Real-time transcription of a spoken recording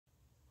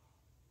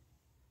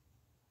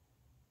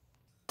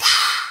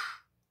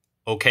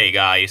Okay,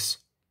 guys.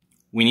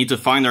 We need to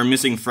find our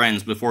missing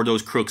friends before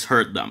those crooks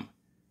hurt them.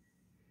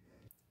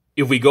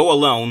 If we go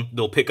alone,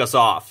 they'll pick us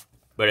off.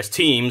 But as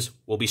teams,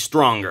 we'll be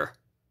stronger.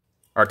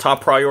 Our top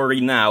priority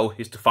now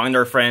is to find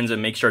our friends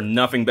and make sure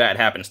nothing bad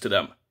happens to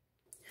them.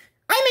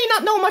 I may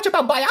not know much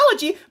about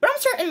biology, but I'm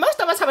certain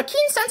most of us have a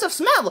keen sense of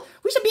smell.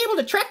 We should be able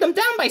to track them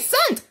down by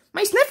scent.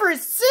 My sniffer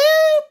is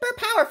super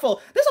powerful.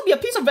 This will be a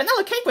piece of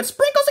vanilla cake with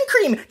sprinkles and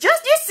cream.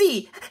 Just you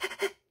see.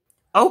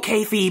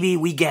 Okay, Phoebe,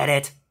 we get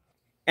it.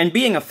 And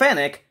being a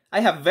fennec, I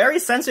have very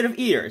sensitive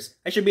ears.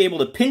 I should be able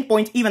to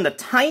pinpoint even the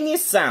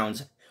tiniest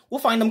sounds. We'll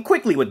find them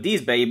quickly with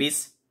these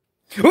babies.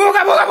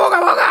 Ooga booga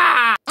booga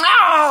booga!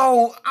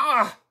 Ow!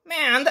 Ah,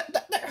 man,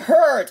 that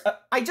hurt.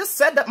 I just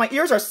said that my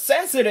ears are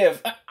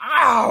sensitive.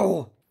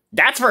 Ow!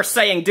 That's for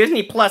saying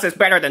Disney Plus is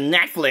better than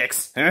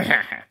Netflix.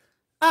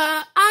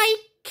 I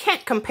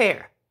can't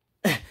compare.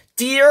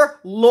 Dear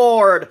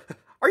Lord,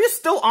 are you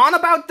still on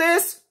about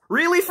this?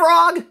 Really,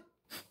 Frog?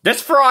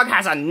 This frog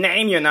has a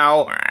name, you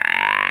know.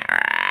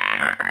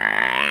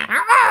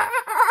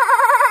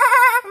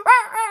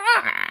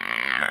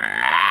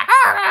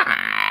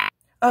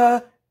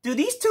 Do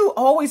these two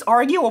always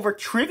argue over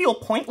trivial,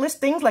 pointless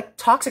things like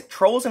toxic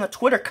trolls in a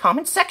Twitter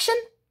comment section?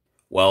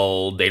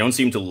 Well, they don't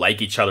seem to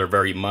like each other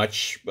very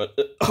much, but...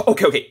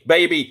 Okay,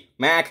 baby,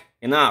 Mac,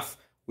 enough.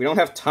 We don't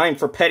have time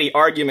for petty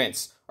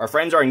arguments. Our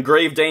friends are in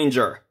grave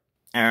danger.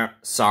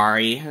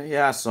 Sorry.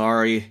 Yeah,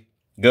 sorry.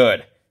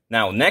 Good.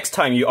 Now, next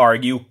time you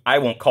argue, I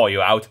won't call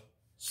you out.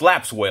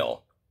 Slaps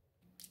will.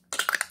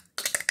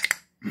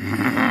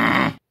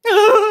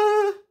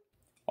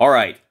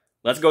 Alright,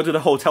 let's go to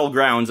the hotel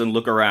grounds and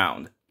look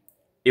around.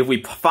 If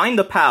we find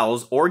the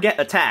pals or get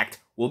attacked,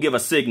 we'll give a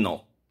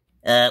signal.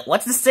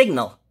 What's the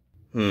signal?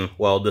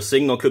 Well, the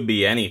signal could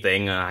be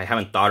anything. I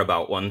haven't thought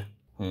about one.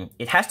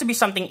 It has to be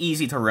something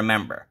easy to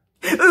remember.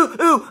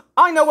 Ooh,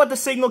 I know what the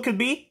signal could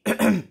be.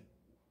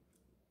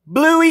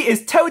 Bluey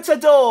is totes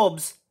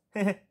adorbs.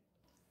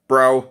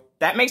 Bro,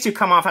 that makes you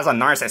come off as a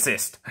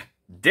narcissist.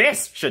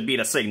 This should be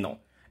the signal.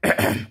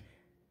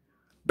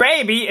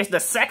 Baby is the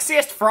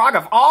sexiest frog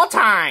of all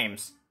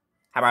times.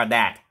 How about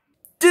that?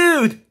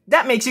 Dude,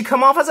 that makes you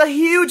come off as a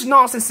huge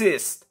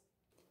narcissist.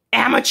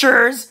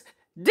 Amateurs,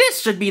 this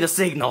should be the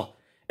signal.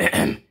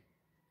 The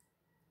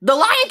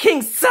Lion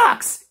King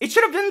sucks! It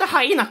should have been the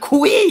Hyena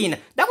Queen!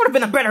 That would have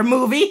been a better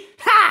movie!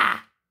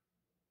 Ha!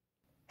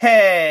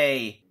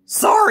 Hey!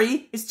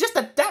 Sorry, it's just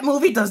that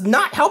movie does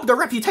not help the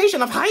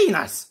reputation of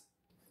hyenas!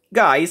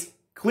 Guys,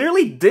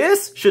 clearly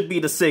this should be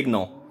the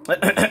signal.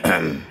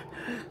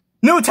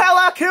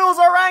 Nutella kills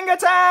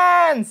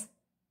orangutans!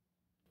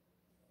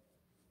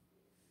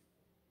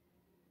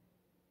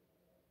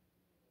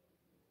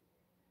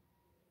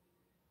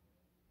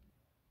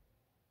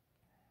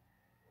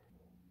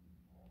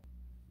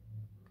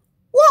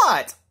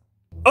 What?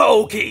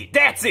 Okay,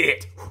 that's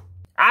it.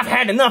 I've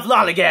had enough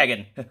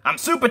lollygagging. I'm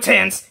super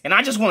tense, and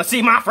I just want to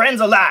see my friends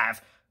alive.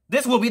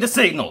 This will be the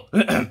signal.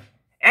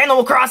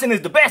 Animal Crossing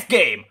is the best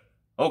game.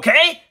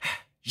 Okay?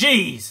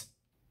 Jeez.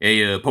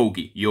 Hey,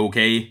 Pokey, you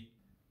okay?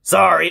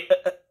 Sorry.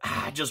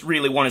 I just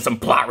really wanted some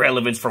plot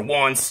relevance for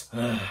once.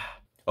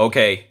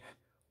 Okay,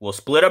 we'll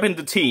split up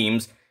into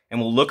teams, and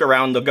we'll look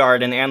around the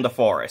garden and the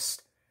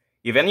forest.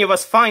 If any of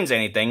us finds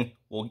anything,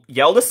 we'll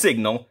yell the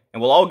signal,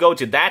 and we'll all go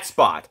to that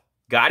spot.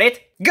 Got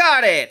it?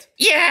 Got it!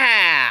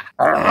 Yeah!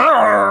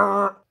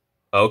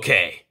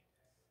 Okay.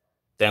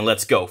 Then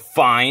let's go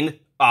find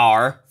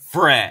our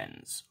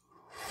friends.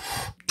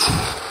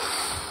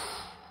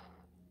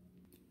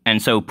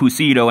 And so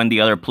Poohsito and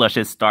the other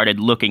plushes started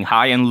looking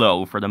high and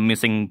low for the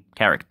missing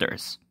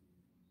characters.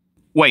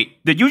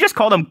 Wait, did you just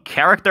call them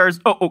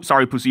characters? Oh,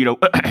 sorry, Poohsito.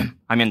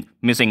 I meant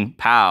missing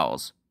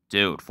pals.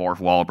 Dude,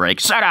 fourth wall break.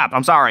 Shut up,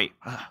 I'm sorry.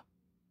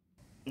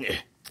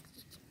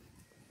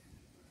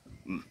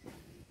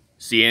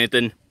 See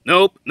anything?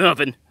 Nope,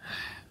 nothing.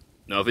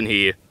 Nothing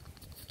here.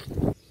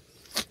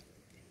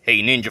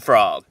 Hey, Ninja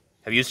Frog,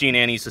 have you seen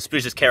any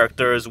suspicious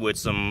characters with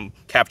some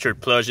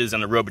captured plushes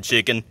and a rubber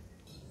chicken?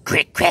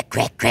 Crick, crick,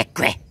 crick, crick,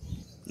 crick.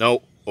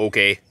 No,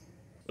 okay.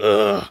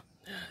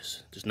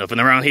 There's nothing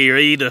around here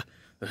either.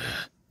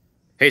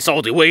 Hey,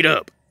 Salty, wait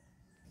up.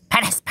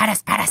 Pat us.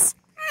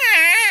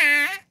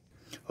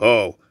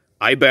 Oh,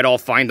 I bet I'll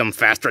find them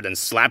faster than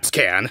Slaps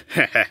can.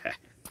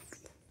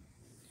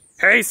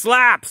 Hey,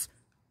 Slaps!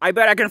 I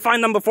bet I can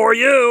find them before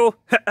you!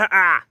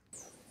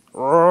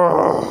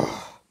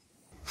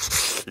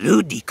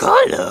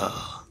 Ludicolo.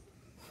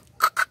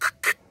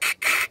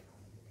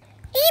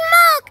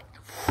 Emog!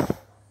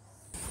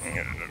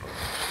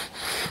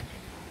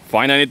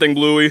 Find anything,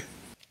 Bluey?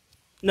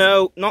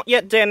 No, not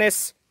yet,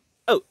 Dennis.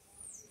 Oh,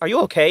 are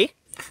you okay?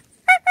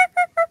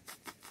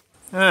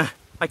 I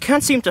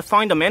can't seem to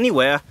find them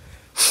anywhere.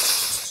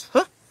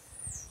 Huh?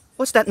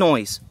 What's that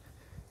noise?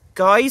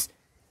 Guys,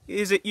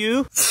 is it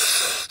you?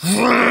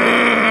 Ah!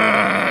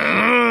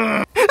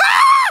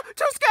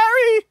 Too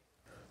scary!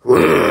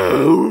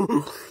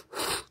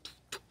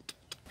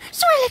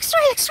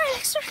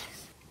 Skrillex.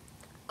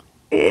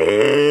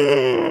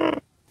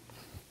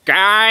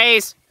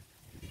 Guys!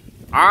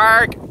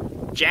 Arg!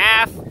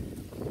 Jeff?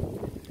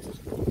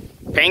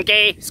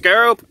 Pinky?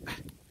 Scoop?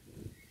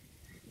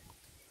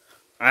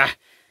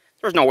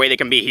 There's no way they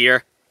can be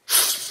here.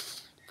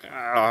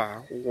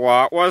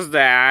 What was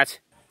that?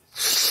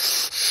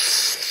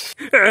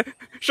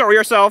 Show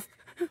yourself.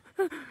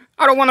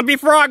 I don't want to be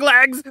frog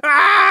legs.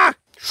 Ah!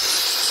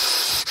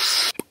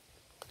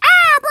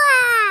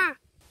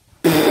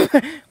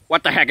 Abra!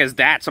 What the heck is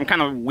that? Some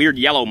kind of weird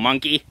yellow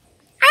monkey?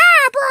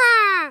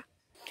 Abra!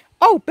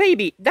 Oh,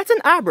 baby, that's an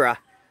Abra.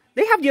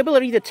 They have the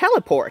ability to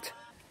teleport.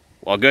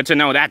 Well, good to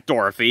know that,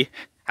 Dorothy.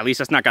 At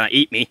least it's not gonna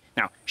eat me.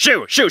 Now,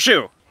 shoo, shoo,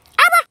 shoo!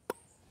 Abra!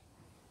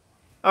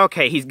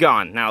 Okay, he's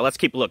gone. Now, let's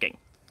keep looking.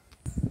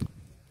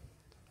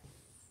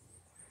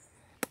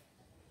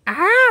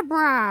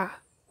 Abra!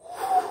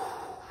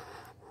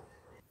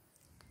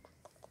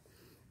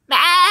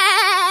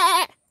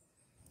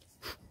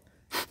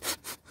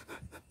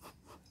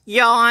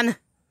 Yawn.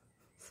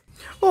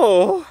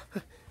 Oh,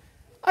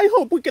 I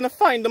hope we can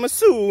find them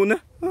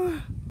soon.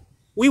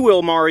 We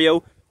will,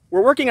 Mario.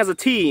 We're working as a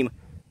team.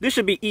 This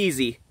should be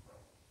easy.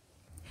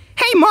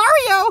 Hey,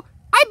 Mario!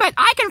 I bet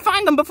I can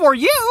find them before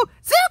you!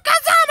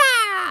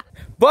 Zukazama!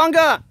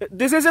 Bunga!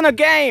 This isn't a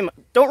game!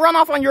 Don't run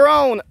off on your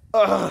own!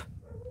 Ugh.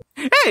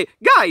 Hey,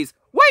 guys!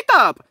 Wait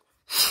up!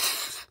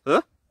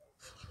 Huh?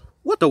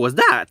 What the was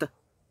that?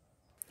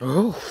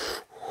 Oh.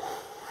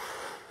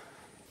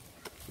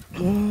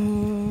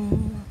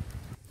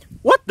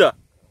 What the?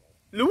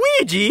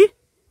 Luigi?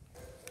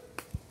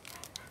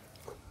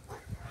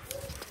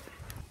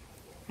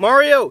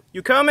 Mario,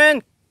 you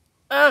coming?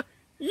 Yeah,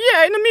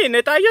 in a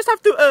minute. I just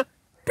have to,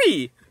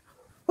 pee.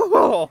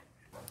 Oh.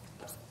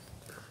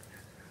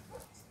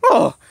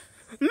 Oh,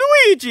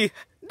 Luigi!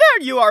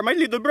 There you are, my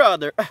little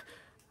brother. I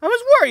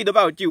was worried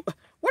about you.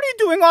 What are you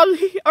doing all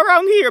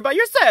around here by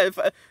yourself?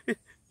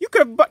 You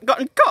could have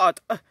gotten caught.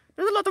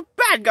 There's a lot of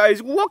bad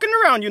guys walking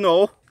around, you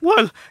know.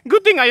 Well,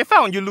 good thing I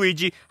found you,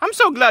 Luigi. I'm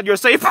so glad you're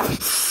safe.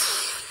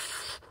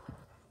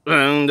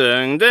 Dun,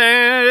 dun,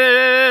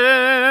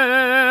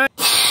 dun.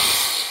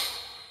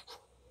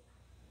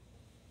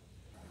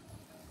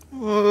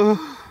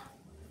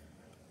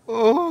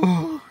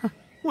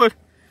 What?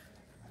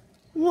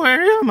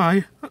 Where am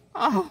I?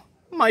 Oh,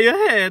 my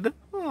head.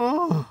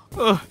 Where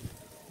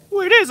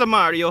is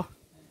Mario?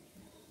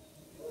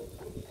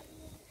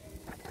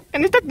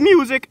 And is that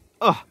music?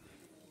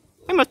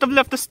 I must have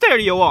left the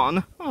stereo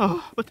on.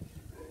 But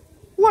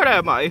where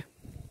am I?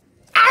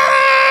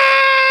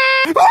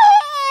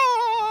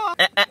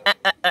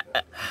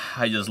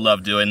 I just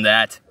love doing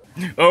that.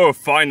 Oh,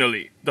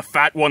 finally, the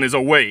fat one is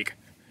awake.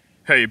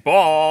 Hey,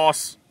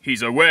 boss,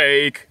 he's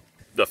awake.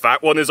 The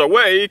fat one is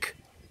awake.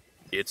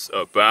 It's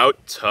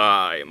about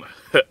time.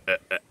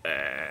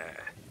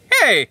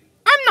 Hey,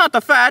 I'm not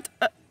the fat.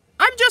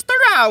 I'm just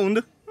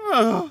around.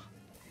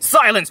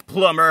 Silence,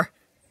 plumber.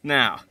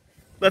 Now,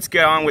 let's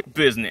get on with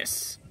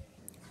business.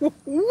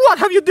 What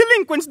have you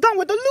delinquents done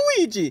with the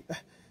Luigi?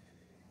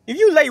 If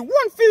you lay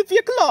one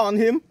filthy claw on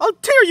him, I'll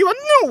tear you a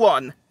new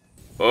one.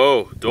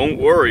 Oh, don't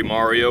worry,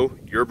 Mario.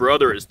 Your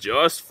brother is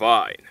just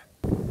fine.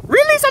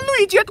 Release a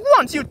Luigi at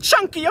once, you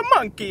chunky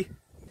monkey!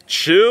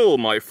 Chill,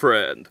 my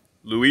friend.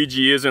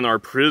 Luigi isn't our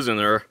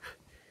prisoner.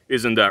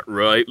 Isn't that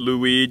right,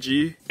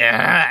 Luigi?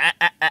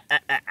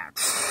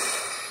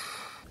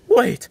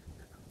 Wait.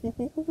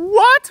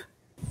 What?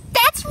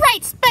 That's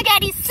right,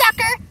 spaghetti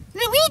sucker!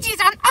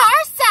 Luigi's on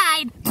our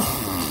side!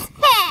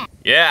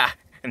 Yeah,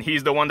 and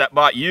he's the one that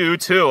bought you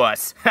to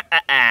us.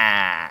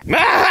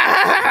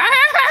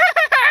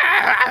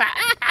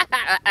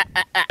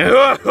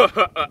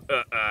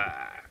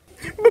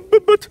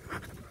 But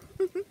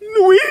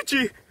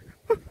Luigi,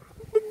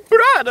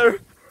 brother,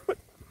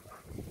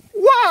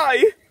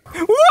 why?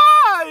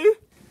 Why?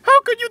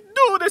 How could you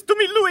do this to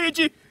me,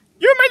 Luigi?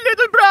 You're my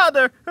little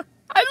brother.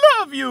 I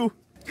love you.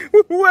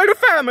 We're a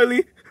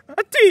family,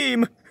 a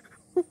team.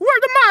 We're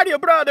the Mario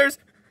Brothers.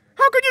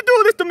 How could you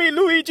do this to me,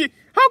 Luigi?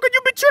 How could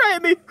you betray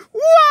me?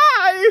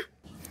 Why?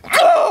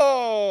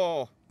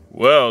 Oh!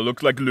 Well,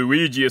 looks like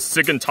Luigi is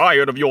sick and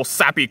tired of your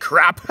sappy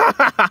crap.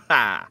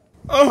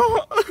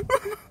 Oh,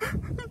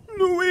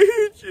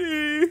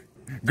 Luigi.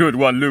 Good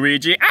one,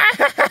 Luigi.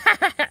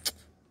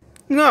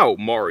 Now,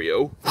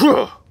 Mario.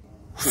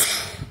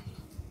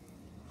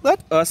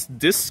 Let us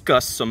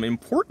discuss some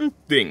important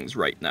things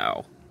right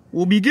now.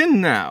 We'll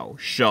begin now,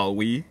 shall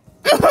we?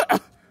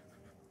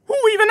 Who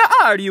even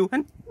are you?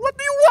 And what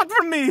do you want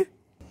from me?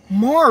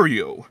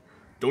 Mario,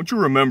 don't you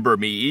remember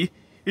me?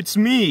 It's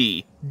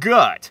me,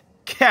 Gutt.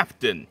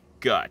 Captain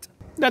Gutt.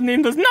 That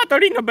name does not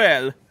ring a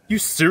bell. You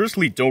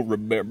seriously don't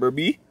remember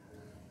me?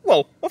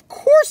 Well, of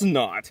course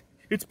not.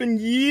 It's been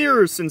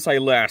years since I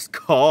last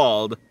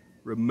called.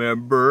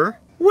 Remember?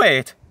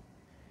 Wait.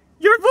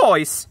 Your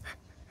voice.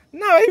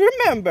 Now I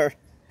remember.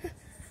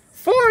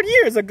 4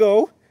 years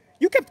ago,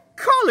 you kept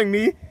calling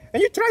me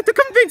and you tried to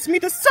convince me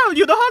to sell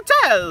you the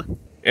hotel.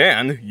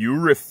 And you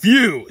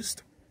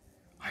refused.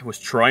 I was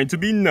trying to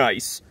be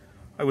nice.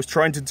 I was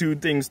trying to do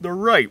things the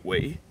right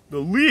way, the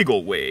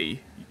legal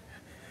way.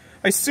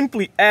 I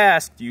simply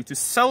asked you to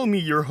sell me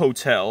your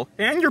hotel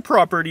and your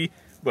property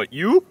but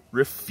you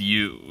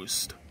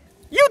refused.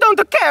 You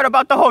don't care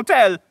about the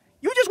hotel.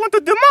 You just want to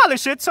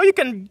demolish it so you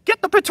can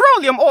get the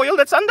petroleum oil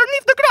that's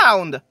underneath the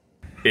ground.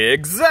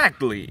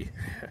 Exactly.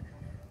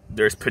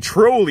 There's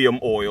petroleum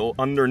oil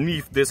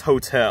underneath this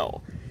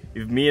hotel.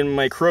 If me and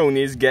my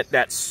cronies get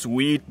that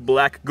sweet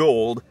black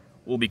gold,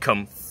 we'll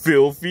become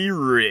filthy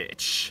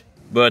rich.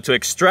 But to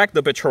extract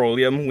the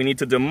petroleum, we need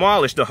to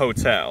demolish the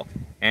hotel.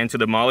 And to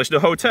demolish the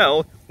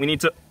hotel, we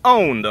need to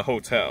own the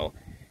hotel.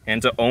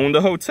 And to own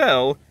the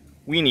hotel,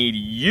 we need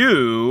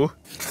you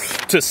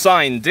to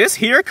sign this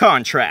here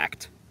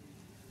contract.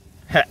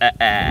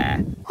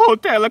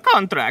 Hotel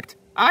contract.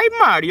 I,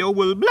 Mario,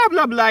 will blah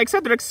blah blah,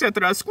 etc.,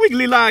 etc.,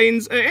 squiggly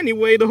lines.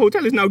 Anyway, the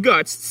hotel is now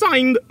Guts.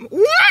 Signed.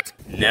 What?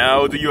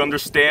 Now do you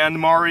understand,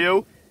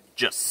 Mario?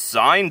 Just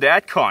sign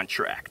that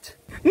contract.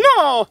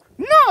 No!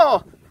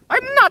 No!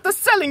 I'm not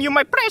selling you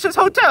my precious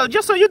hotel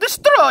just so you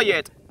destroy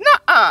it.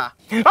 Nuh-uh.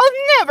 I'll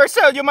never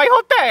sell you my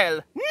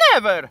hotel.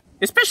 Never.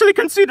 Especially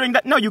considering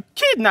that now you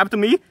kidnapped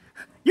me.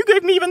 You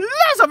gave me even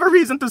less of a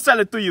reason to sell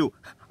it to you.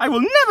 I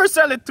will never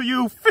sell it to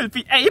you,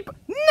 filthy ape.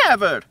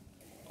 Never.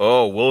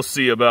 Oh, we'll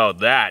see about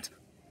that.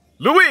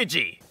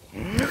 Luigi!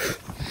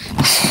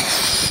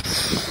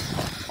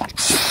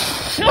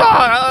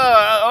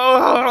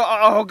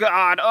 Oh,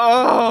 God.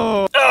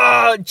 Oh.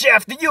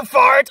 Jeff, did you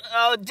fart?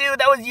 Oh, dude,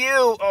 that was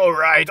you. All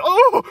right.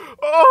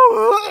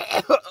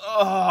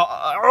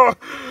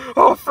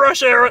 Oh,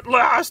 fresh air at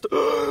last.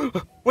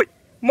 Wait,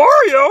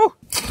 Mario?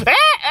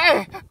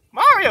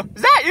 Mario,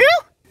 is that you?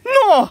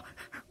 No,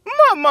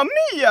 Mamma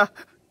Mia,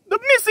 the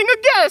missing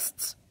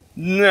guests.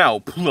 Now,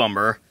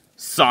 plumber,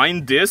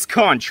 sign this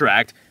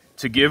contract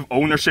to give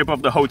ownership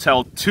of the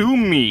hotel to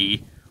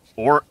me,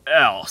 or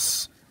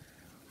else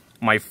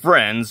my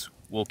friends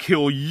will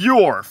kill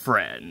your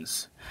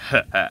friends.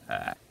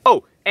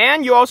 Oh,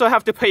 and you also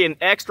have to pay an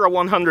extra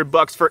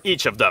 $100 for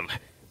each of them.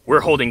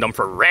 We're holding them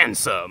for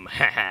ransom.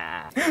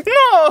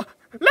 No!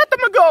 Let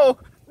them go!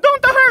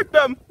 Don't hurt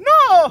them!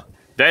 No!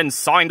 Then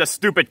sign the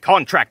stupid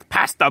contract,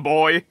 pasta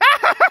boy!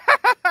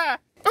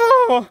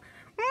 Oh,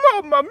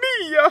 Mamma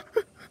Mia!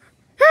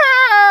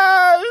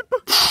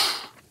 Help!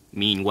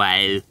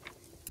 Meanwhile...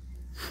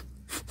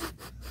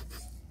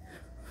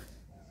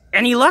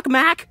 Any luck,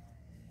 Mac?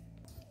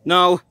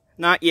 No,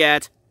 not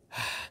yet.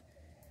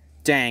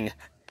 Dang.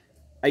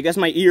 I guess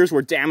my ears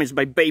were damaged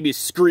by babies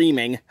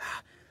screaming.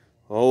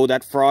 Oh,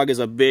 that frog is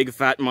a big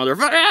fat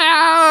motherfucker.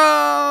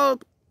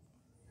 Help!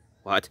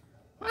 What?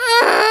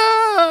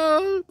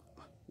 Help!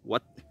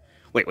 What?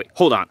 Wait,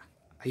 hold on.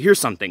 I hear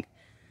something.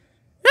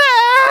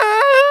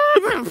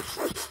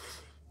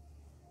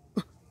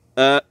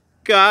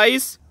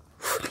 Guys?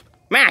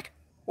 Mac,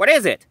 what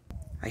is it?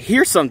 I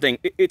hear something.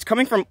 It's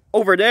coming from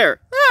over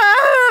there.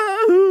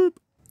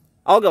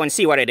 I'll go and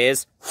see what it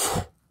is.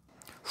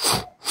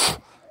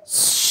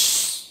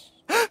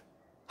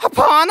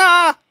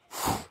 Hapana!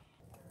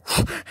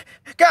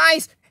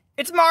 Guys,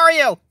 it's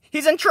Mario.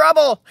 He's in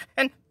trouble.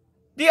 And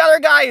the other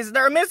guys,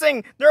 they're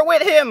missing. They're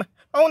with him.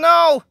 Oh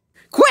no.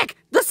 Quick,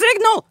 the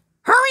signal.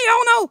 Hurry,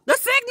 oh no, the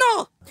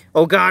signal.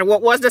 Oh God,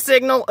 what was the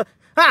signal?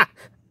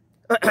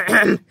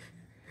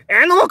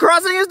 Animal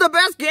Crossing is the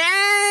best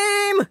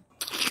game.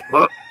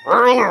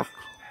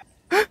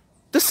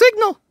 The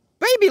signal.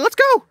 Baby, let's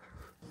go.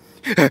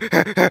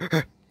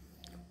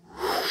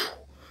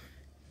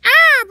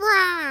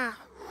 Abra!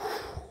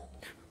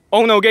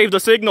 Oh no, gave the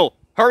signal.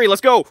 Hurry,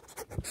 let's go.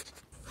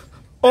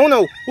 Oh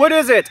no, what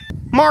is it?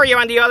 Mario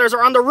and the others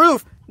are on the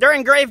roof. They're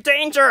in grave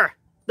danger.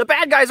 The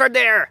bad guys are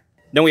there.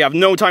 Then we have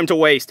no time to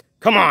waste.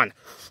 Come on.